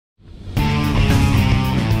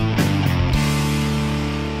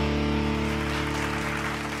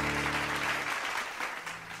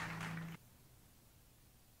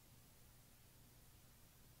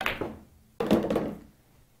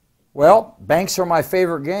Well, banks are my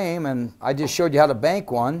favorite game, and I just showed you how to bank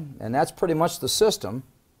one, and that's pretty much the system.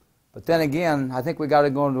 But then again, I think we got to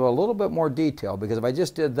go into a little bit more detail, because if I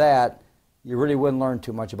just did that, you really wouldn't learn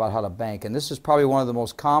too much about how to bank. And this is probably one of the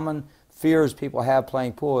most common fears people have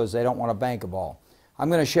playing pool, is they don't want to bank a ball. I'm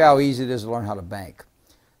going to show you how easy it is to learn how to bank.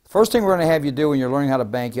 The first thing we're going to have you do when you're learning how to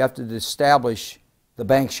bank, you have to establish the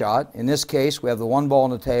bank shot. In this case, we have the one ball on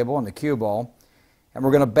the table and the cue ball. And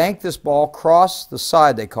we're going to bank this ball cross the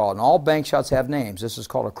side, they call it. And all bank shots have names. This is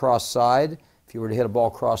called a cross side. If you were to hit a ball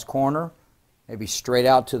cross corner, maybe straight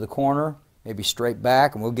out to the corner, maybe straight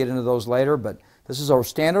back, and we'll get into those later. But this is our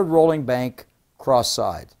standard rolling bank cross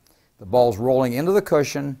side. The ball's rolling into the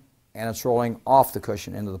cushion, and it's rolling off the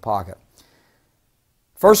cushion into the pocket.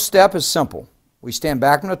 First step is simple. We stand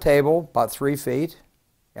back from the table about 3 feet,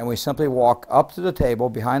 and we simply walk up to the table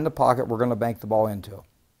behind the pocket we're going to bank the ball into.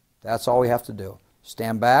 That's all we have to do.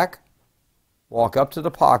 Stand back, walk up to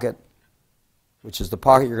the pocket, which is the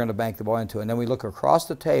pocket you're going to bank the ball into, and then we look across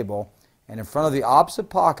the table, and in front of the opposite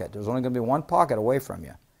pocket, there's only going to be one pocket away from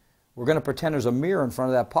you. We're going to pretend there's a mirror in front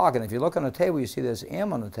of that pocket. And if you look on the table, you see this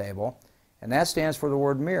M on the table, and that stands for the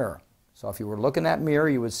word mirror. So if you were looking at mirror,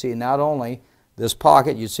 you would see not only this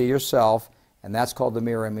pocket, you'd see yourself, and that's called the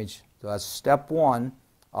mirror image. So that's step one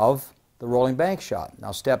of the rolling bank shot.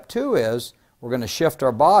 Now step two is we're going to shift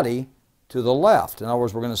our body to the left. In other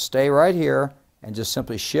words, we're going to stay right here and just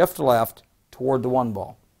simply shift left toward the one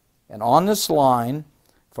ball. And on this line,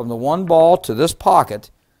 from the one ball to this pocket,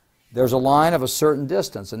 there's a line of a certain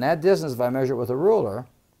distance. And that distance, if I measure it with a ruler,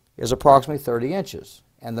 is approximately 30 inches.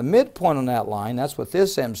 And the midpoint on that line, that's what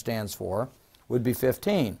this M stands for, would be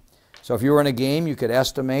 15. So if you were in a game, you could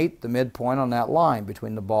estimate the midpoint on that line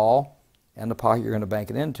between the ball and the pocket you're going to bank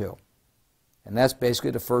it into. And that's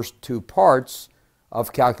basically the first two parts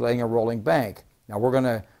of calculating a rolling bank. Now we're going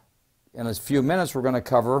to, in a few minutes, we're going to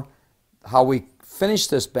cover how we finish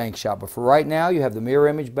this bank shot. But for right now, you have the mirror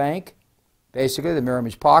image bank, basically the mirror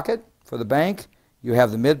image pocket for the bank. You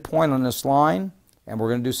have the midpoint on this line, and we're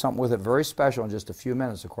going to do something with it very special in just a few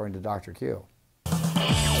minutes, according to Dr. Q.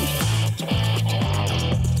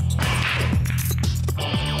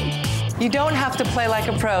 You don't have to play like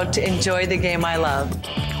a pro to enjoy the game I love.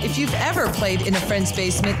 If you've ever played in a friend's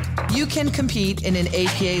basement, you can compete in an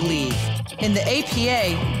APA league. In the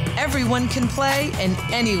APA, everyone can play and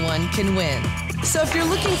anyone can win. So if you're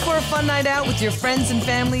looking for a fun night out with your friends and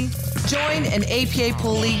family, join an APA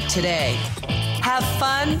pool league today. Have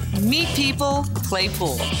fun, meet people, play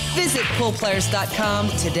pool. Visit poolplayers.com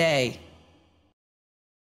today.